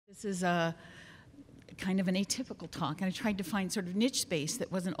This is a kind of an atypical talk, and I tried to find sort of niche space that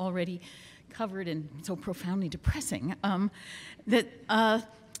wasn't already covered and so profoundly depressing. So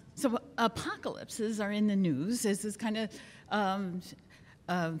apocalypses are in the news. This is kind of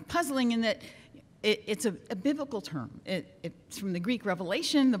puzzling in that it's a biblical term. It's from the Greek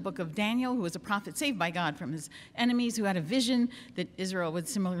Revelation, the book of Daniel, who was a prophet saved by God from his enemies, who had a vision that Israel would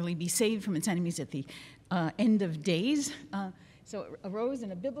similarly be saved from its enemies at the end of days. So it arose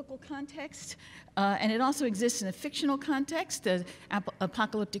in a biblical context, and it also exists in a fictional context.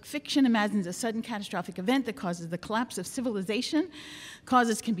 Apocalyptic fiction imagines a sudden catastrophic event that causes the collapse of civilization.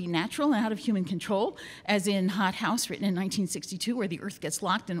 Causes can be natural and out of human control, as in Hot House, written in 1962, where the Earth gets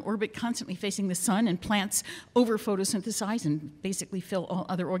locked in orbit, constantly facing the sun, and plants over-photosynthesize and basically fill all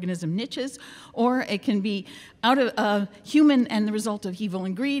other organism niches. Or it can be out of human and the result of evil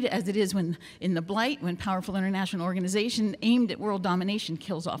and greed, as it is when in The Blight, when powerful international organization aimed at world domination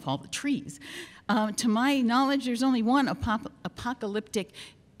kills off all the trees. To my knowledge, there's only one apocalyptic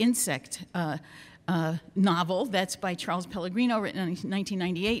insect novel that's by Charles Pellegrino, written in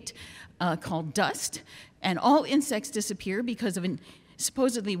 1998, called Dust. And all insects disappear because of a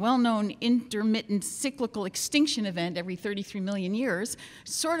supposedly well-known intermittent cyclical extinction event every 33 million years.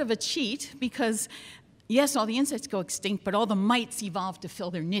 Sort of a cheat, because yes, all the insects go extinct, but all the mites evolve to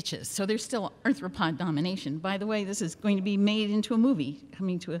fill their niches. So there's still arthropod domination. By the way, this is going to be made into a movie,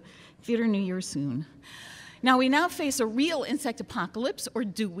 coming to a theater near you soon. Now, we now face a real insect apocalypse, or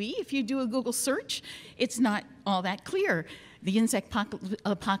do we? If you do a Google search, it's not all that clear. The insect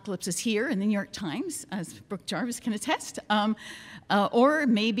apocalypse is here in the New York Times, as Brooke Jarvis can attest. Or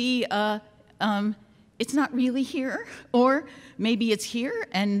maybe it's not really here, or maybe it's here,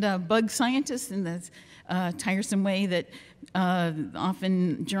 and bug scientists, in the tiresome way that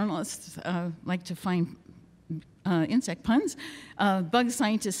often journalists like to find insect puns, bug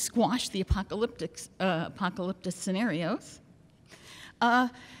scientists squash the apocalyptic scenarios.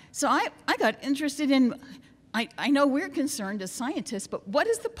 So I got interested in, I know we're concerned as scientists, but what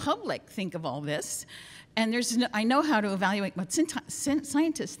does the public think of all this? And I know how to evaluate what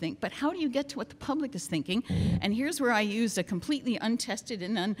scientists think, but how do you get to what the public is thinking? And here's where I used a completely untested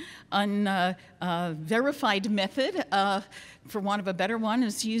and unverified method, for want of a better one,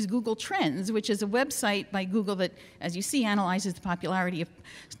 is to use Google Trends, which is a website by Google that, as you see, analyzes the popularity of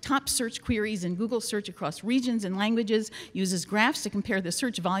top search queries in Google search across regions and languages, uses graphs to compare the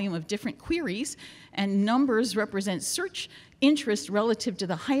search volume of different queries, and numbers represent search interest relative to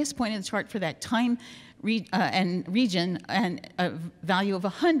the highest point in the chart for that time and region, and a value of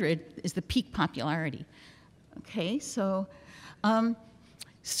 100 is the peak popularity. Okay, so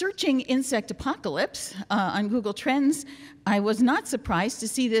searching insect apocalypse on Google Trends, I was not surprised to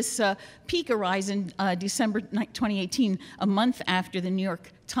see this peak arise in December 2018, a month after the New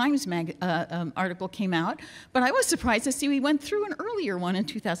York Times article came out. But I was surprised to see we went through an earlier one in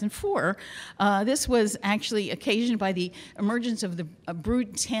 2004. This was actually occasioned by the emergence of the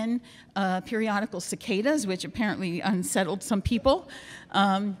brood 10 periodical cicadas, which apparently unsettled some people.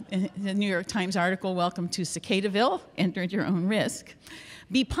 In the New York Times article, "Welcome to Cicadaville, enter at your own risk."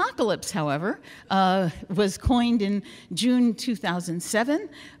 Bepocalypse, however, was coined in June 2007,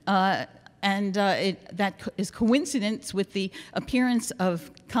 and that is coincidence with the appearance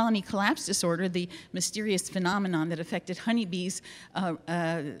of colony collapse disorder, the mysterious phenomenon that affected honeybees,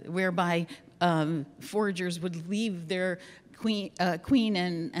 whereby foragers would leave their queen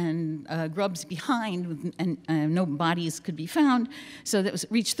and grubs behind, and no bodies could be found. So that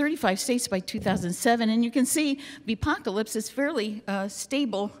reached 35 states by 2007, and you can see Bepocalypse is fairly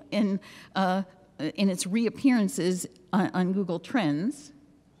stable in its reappearances on Google Trends.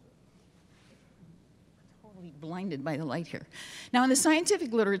 Blinded by the light here. Now, in the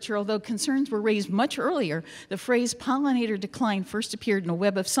scientific literature, although concerns were raised much earlier, the phrase pollinator decline first appeared in a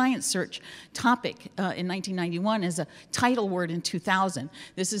Web of Science search topic in 1991 as a title word in 2000.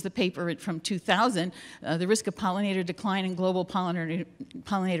 This is the paper from 2000, The Risk of Pollinator Decline in Global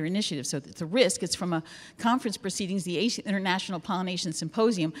Pollinator Initiative. So it's a risk. It's from a conference proceedings, the 8th International Pollination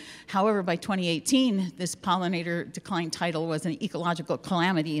Symposium. However, by 2018, this pollinator decline title was an ecological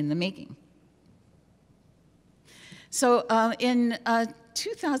calamity in the making. So in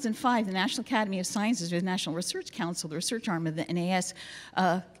 2005, the National Academy of Sciences, or the National Research Council, the research arm of the NAS,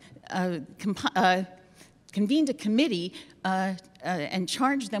 convened a committee and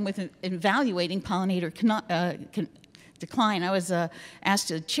charged them with evaluating pollinator decline. I was asked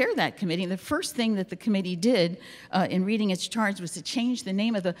to chair that committee. The first thing that the committee did in reading its charge was to change the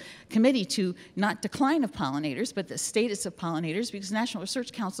name of the committee to not decline of pollinators, but the status of pollinators, because National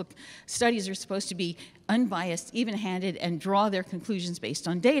Research Council studies are supposed to be unbiased, even-handed, and draw their conclusions based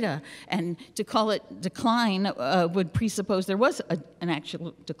on data. And to call it decline would presuppose there was an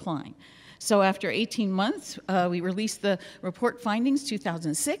actual decline. So after 18 months, we released the report findings,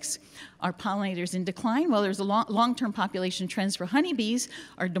 2006. Are pollinators in decline? Well, there's a long-term population trends for honeybees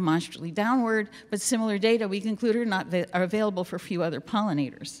are demonstrably downward, but similar data we concluded are available for a few other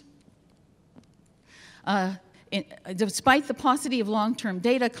pollinators. Despite the paucity of long-term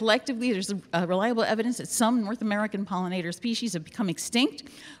data, collectively there's reliable evidence that some North American pollinator species have become extinct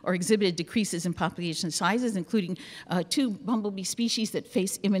or exhibited decreases in population sizes, including 2 bumblebee species that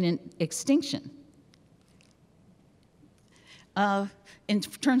face imminent extinction. In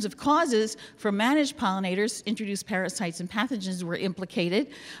terms of causes, for managed pollinators, introduced parasites and pathogens were implicated.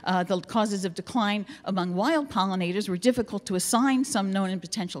 The causes of decline among wild pollinators were difficult to assign, some known and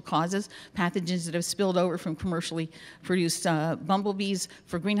potential causes, pathogens that have spilled over from commercially produced bumblebees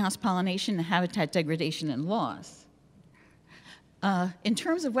for greenhouse pollination and habitat degradation and loss. In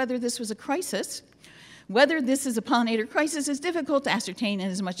terms of whether this was a crisis, whether this is a pollinator crisis is difficult to ascertain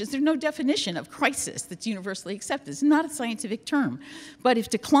in as much as there's no definition of crisis that's universally accepted. It's not a scientific term. But if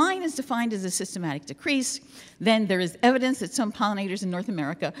decline is defined as a systematic decrease, then there is evidence that some pollinators in North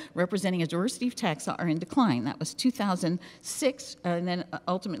America representing a diversity of taxa are in decline. That was 2006, and then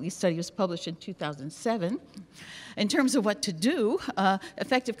ultimately the study was published in 2007. In terms of what to do,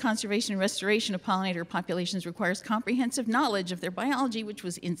 effective conservation and restoration of pollinator populations requires comprehensive knowledge of their biology, which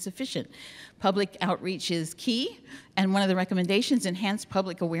was insufficient. Public outreach is key, and one of the recommendations, enhance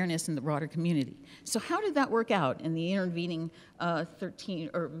public awareness in the broader community. So how did that work out in the intervening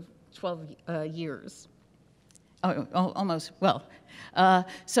 13 or 12 years? Almost, well.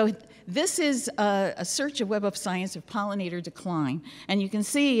 So this is a search of Web of Science of pollinator decline. And you can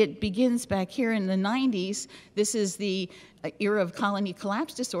see it begins back here in the 90s. This is the era of colony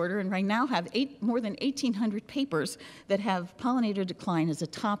collapse disorder, and right now have more than 1,800 papers that have pollinator decline as a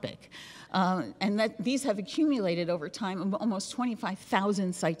topic. And these have accumulated over time almost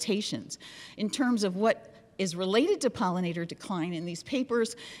 25,000 citations. In terms of what is related to pollinator decline in these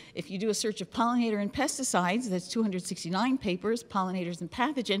papers, if you do a search of pollinator and pesticides, that's 269 papers, pollinators and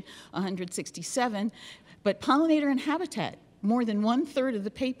pathogen, 167, but pollinator and habitat, more than 1/3 of the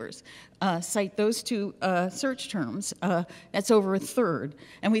papers cite those two search terms. That's over 1/3.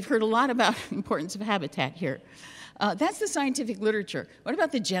 And we've heard a lot about the importance of habitat here. That's the scientific literature. What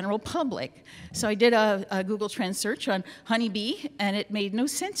about the general public? So I did a Google Trends search on honeybee, and it made no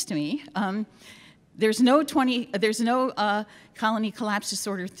sense to me. There's no colony collapse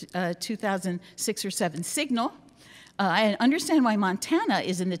disorder 2006 or 7 signal. I understand why Montana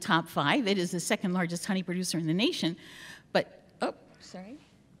is in the top 5. It is the 2nd largest honey producer in the nation. But, oh, sorry.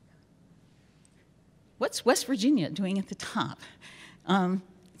 What's West Virginia doing at the top?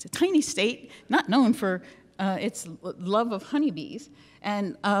 It's a tiny state, not known for its love of honeybees.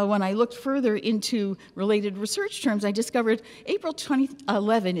 And when I looked further into related research terms, I discovered April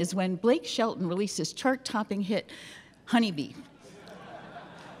 2011 is when Blake Shelton released his chart-topping hit, Honeybee.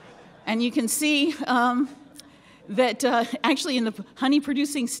 And you can see that actually in the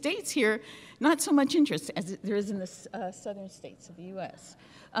honey-producing states here, not so much interest as there is in the southern states of the U.S.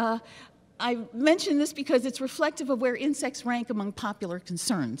 I mention this because it's reflective of where insects rank among popular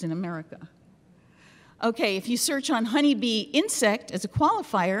concerns in America. Okay, if you search on honeybee insect as a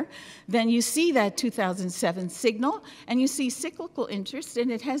qualifier, then you see that 2007 signal, and you see cyclical interest,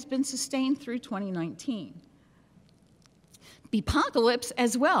 and it has been sustained through 2019. Beepocalypse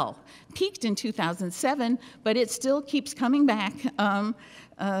as well, peaked in 2007, but it still keeps coming back,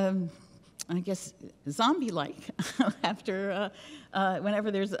 I guess zombie-like, after whenever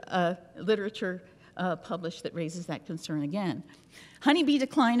there's literature published that raises that concern again. Honeybee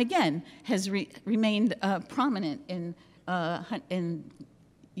decline, again, has remained prominent in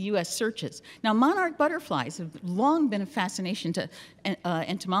U.S. searches. Now, monarch butterflies have long been a fascination to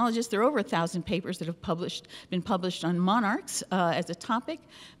entomologists. There are over 1,000 papers that have been published on monarchs as a topic,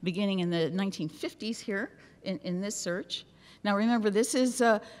 beginning in the 1950s here in this search. Now, remember, this is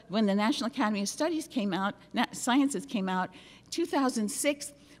when the National Academy of Studies came out, Sciences came out,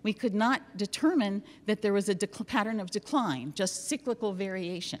 2006. We could not determine that there was a pattern of decline, just cyclical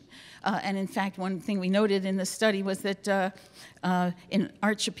variation. And in fact, one thing we noted in the study was that in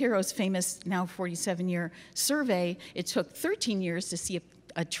Art Shapiro's famous, now 47-year survey, it took 13 years to see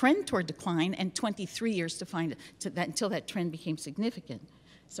a trend toward decline and 23 years to find until that trend became significant.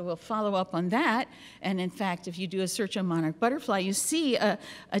 So we'll follow up on that. And in fact, if you do a search on monarch butterfly, you see a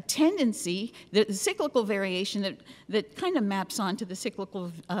tendency, the cyclical variation that kind of maps onto the cyclical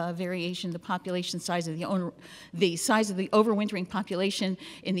variation, the population size of the size of the overwintering population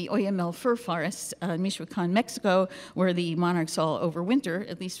in the Oyamel fir forests, Michoacan, Mexico, where the monarchs all overwinter,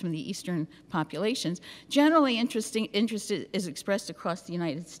 at least from the eastern populations. Generally, interest is expressed across the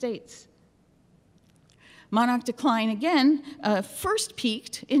United States. Monarch decline, again, first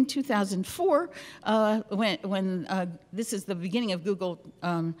peaked in 2004 when this is the beginning of Google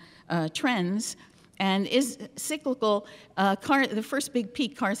Trends, and is cyclical. The first big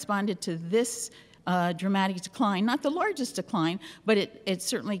peak corresponded to this dramatic decline, not the largest decline, but it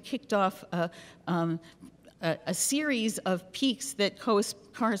certainly kicked off a series of peaks that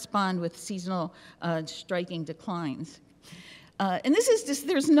correspond with seasonal striking declines. And this is just,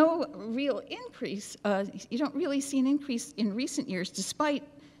 there's no real increase. You don't really see an increase in recent years, despite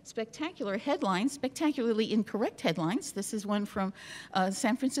spectacular headlines, spectacularly incorrect headlines. This is one from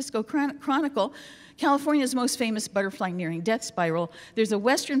San Francisco Chronicle. California's most famous butterfly nearing death spiral. There's a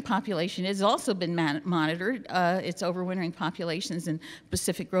western population. It's also been monitored. It's overwintering populations in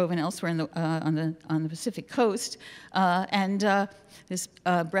Pacific Grove and elsewhere on the Pacific coast. This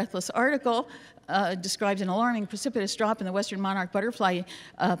breathless article describes an alarming precipitous drop in the western monarch butterfly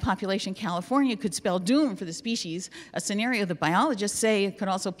population in California could spell doom for the species, a scenario that biologists say it could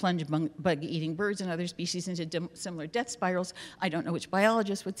also plunge bug-eating birds and other species into similar death spirals. I don't know which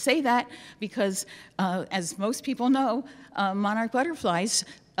biologist would say that because, as most people know, monarch butterflies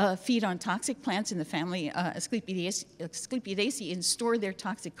feed on toxic plants in the family Asclepiadaceae and store their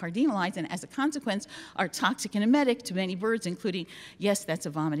toxic cardinalides, and as a consequence are toxic and emetic to many birds, including, yes, that's a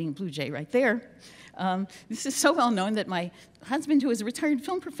vomiting blue jay right there. This is so well known that my husband, who is a retired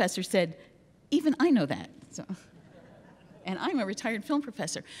film professor, said, even I know that. So. And I'm a retired film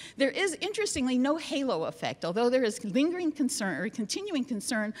professor. There is, interestingly, no halo effect. Although there is lingering concern or continuing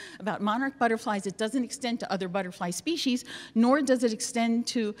concern about monarch butterflies, it doesn't extend to other butterfly species, nor does it extend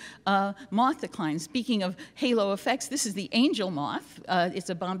to moth decline. Speaking of halo effects, this is the angel moth.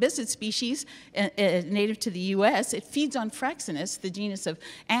 It's a bombicid species native to the US. It feeds on Fraxinus, the genus of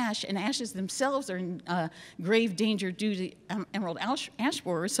ash, and ashes themselves are in grave danger due to emerald ash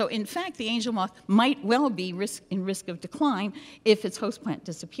borers. So in fact, the angel moth might well be in risk of decline if its host plant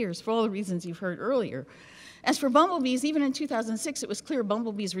disappears, for all the reasons you've heard earlier. As for bumblebees, even in 2006, it was clear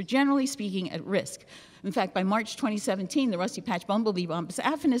bumblebees were generally speaking at risk. In fact, by March 2017, the rusty patch bumblebee, Bombus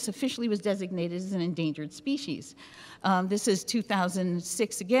affinis, officially was designated as an endangered species. This is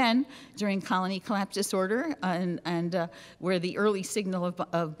 2006 again, during colony collapse disorder, and where the early signal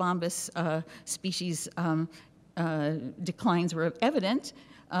of Bombus species declines were evident.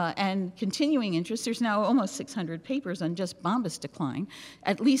 And continuing interest, there's now almost 600 papers on just bombus decline.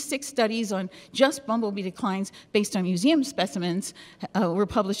 At least 6 studies on just bumblebee declines based on museum specimens were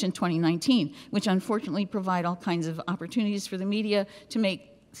published in 2019, which unfortunately provide all kinds of opportunities for the media to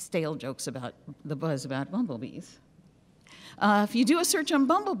make stale jokes about the buzz about bumblebees. If you do a search on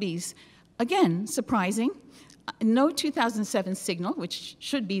bumblebees, again, surprising, no 2007 signal, which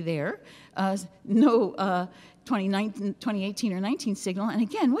should be there, no 2018 or 19 signal, and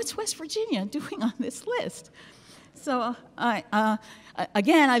again, what's West Virginia doing on this list? So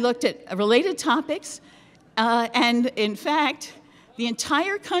again, I looked at related topics, and in fact, the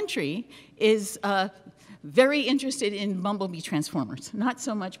entire country is very interested in bumblebee transformers, not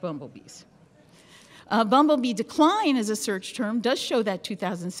so much bumblebees. Bumblebee decline as a search term does show that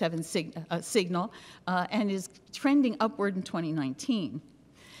 2007 signal and is trending upward in 2019.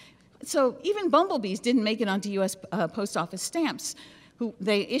 So even bumblebees didn't make it onto U.S. post office stamps.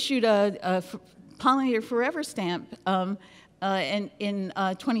 They issued a Pollinator Forever stamp in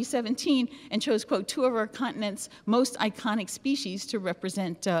 2017 and chose, quote, 2 of our continent's most iconic species to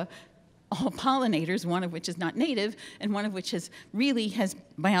represent all pollinators, one of which is not native, and one of which has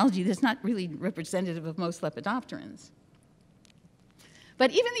biology that's not really representative of most lepidopterans.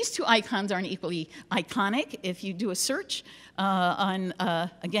 But even these 2 icons aren't equally iconic. If you do a search on,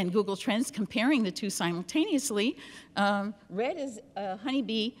 again, Google Trends, comparing the 2 simultaneously, red is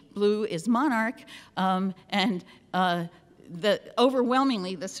honeybee, blue is monarch, and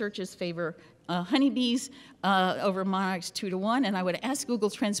overwhelmingly the searches favor honeybees over monarchs 2 to 1. And I would ask Google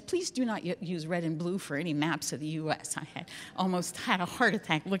Trends, please do not use red and blue for any maps of the US. I almost had a heart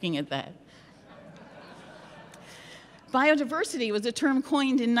attack looking at that. Biodiversity was a term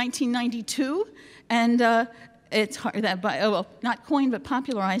coined in 1992, and it's not coined but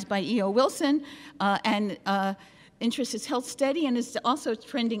popularized by E.O. Wilson, and interest is held steady and is also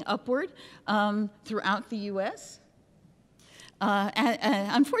trending upward throughout the U.S.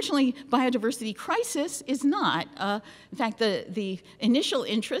 Unfortunately, biodiversity crisis is not. In fact, the initial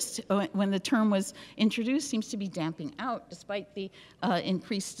interest when the term was introduced seems to be damping out despite the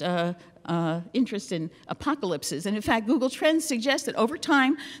increased interest in apocalypses. And in fact, Google Trends suggest that over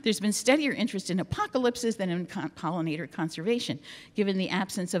time, there's been steadier interest in apocalypses than in pollinator conservation, given the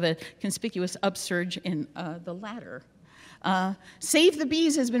absence of a conspicuous upsurge in the latter. Save the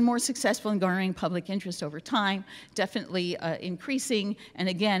Bees has been more successful in garnering public interest over time, definitely increasing, and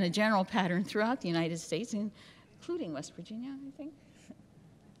again, a general pattern throughout the United States, including West Virginia, I think.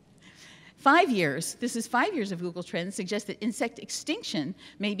 5 years, this is 5 years of Google Trends, suggests that insect extinction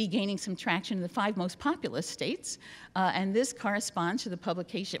may be gaining some traction in the 5 most populous states, and this corresponds to the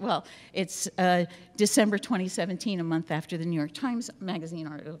publication, well, it's December 2017, a month after the New York Times Magazine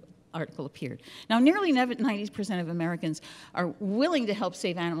article appeared. Now, nearly 90% of Americans are willing to help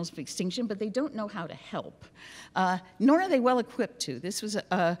save animals from extinction, but they don't know how to help, nor are they well equipped to. This was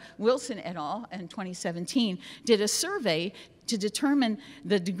Wilson et al. In 2017 did a survey to determine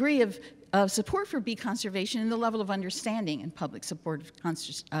the degree of support for bee conservation and the level of understanding and public support of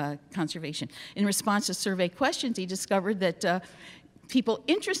conservation. In response to survey questions, he discovered that people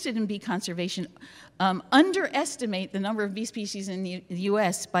interested in bee conservation underestimate the number of bee species in the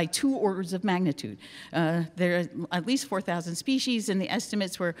U.S. by 2 orders of magnitude. There are at least 4,000 species, and the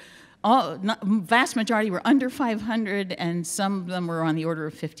estimates were vast majority were under 500, and some of them were on the order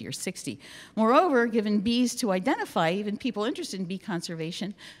of 50 or 60. Moreover, given bees to identify, even people interested in bee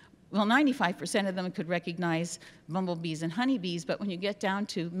conservation, well, 95% of them could recognize bumblebees and honeybees, but when you get down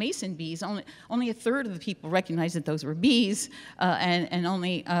to mason bees, only a third of the people recognize that those were bees, and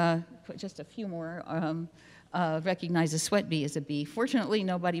only just a few more recognize a sweat bee as a bee. Fortunately,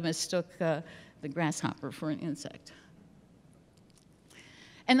 nobody mistook the grasshopper for an insect.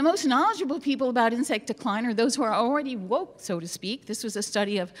 And the most knowledgeable people about insect decline are those who are already woke, so to speak. This was a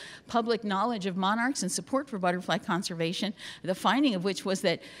study of public knowledge of monarchs and support for butterfly conservation, the finding of which was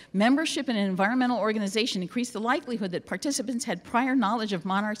that membership in an environmental organization increased the likelihood that participants had prior knowledge of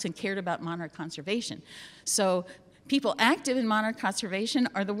monarchs and cared about monarch conservation. So people active in monarch conservation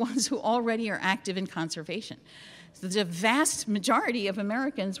are the ones who already are active in conservation. So the vast majority of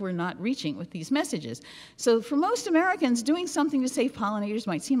Americans were not reaching with these messages. So for most Americans, doing something to save pollinators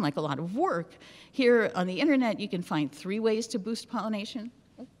might seem like a lot of work. Here on the internet, you can find 3 ways to boost pollination.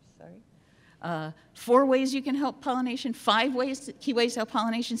 Oops, sorry. 4 ways you can help pollination, 5 key ways to help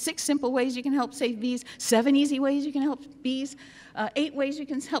pollination, 6 simple ways you can help save bees, 7 easy ways you can help bees, 8 ways you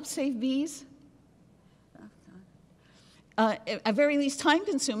can help save bees. At very least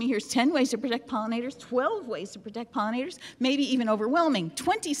time-consuming, here's 10 ways to protect pollinators, 12 ways to protect pollinators, maybe even overwhelming,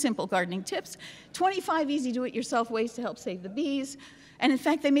 20 simple gardening tips, 25 easy do-it-yourself ways to help save the bees, and in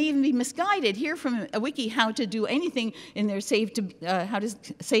fact, they may even be misguided. Here from a wiki, how to do anything in their how to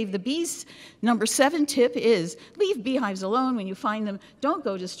save the bees. Number 7 tip is leave beehives alone when you find them. Don't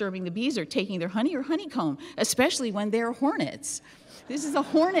go disturbing the bees or taking their honey or honeycomb, especially when they're hornets. This is a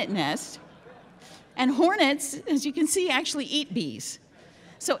hornet nest. And hornets, as you can see, actually eat bees.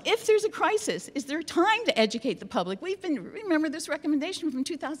 So if there's a crisis, is there time to educate the public? Remember this recommendation from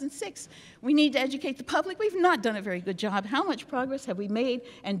 2006. We need to educate the public. We've not done a very good job. How much progress have we made?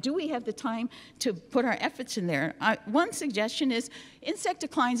 And do we have the time to put our efforts in there? One suggestion is insect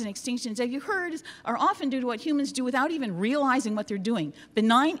declines and extinctions, as you heard, are often due to what humans do without even realizing what they're doing.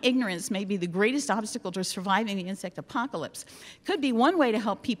 Benign ignorance may be the greatest obstacle to surviving the insect apocalypse. Could be one way to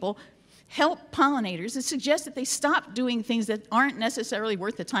help people help pollinators is suggest that they stop doing things that aren't necessarily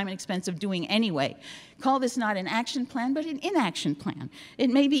worth the time and expense of doing anyway. Call this not an action plan, but an inaction plan. It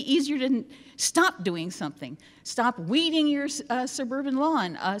may be easier to stop doing something. Stop weeding your suburban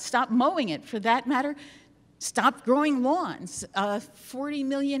lawn. Stop mowing it. For that matter, stop growing lawns. 40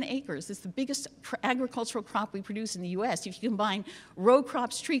 million acres is the biggest agricultural crop we produce in the US. If you combine row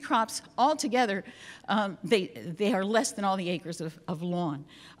crops, tree crops, all together, they are less than all the acres of lawn.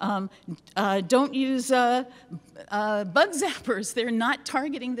 Don't use bug zappers. They're not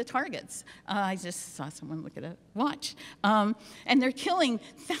targeting the targets. I just saw someone look at a watch. And they're killing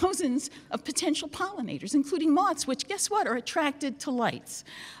thousands of potential pollinators, including moths, which, guess what, are attracted to lights.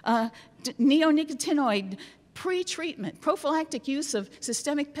 Neonicotinoid pre-treatment, prophylactic use of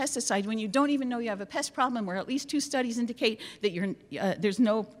systemic pesticide when you don't even know you have a pest problem, where at least 2 studies indicate that there's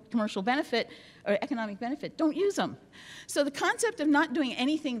no commercial benefit or economic benefit. Don't use them. So the concept of not doing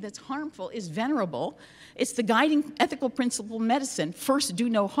anything that's harmful is venerable. It's the guiding ethical principle of medicine. First, do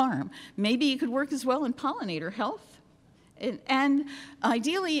no harm. Maybe it could work as well in pollinator health. And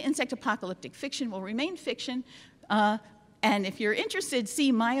ideally, insect apocalyptic fiction will remain fiction. And if you're interested,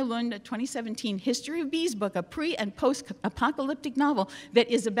 see Maya Lund, 2017 History of Bees book, a pre- and post-apocalyptic novel that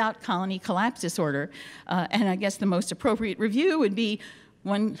is about colony collapse disorder. And I guess the most appropriate review would be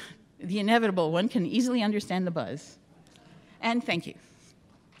the inevitable, one can easily understand the buzz. And thank you.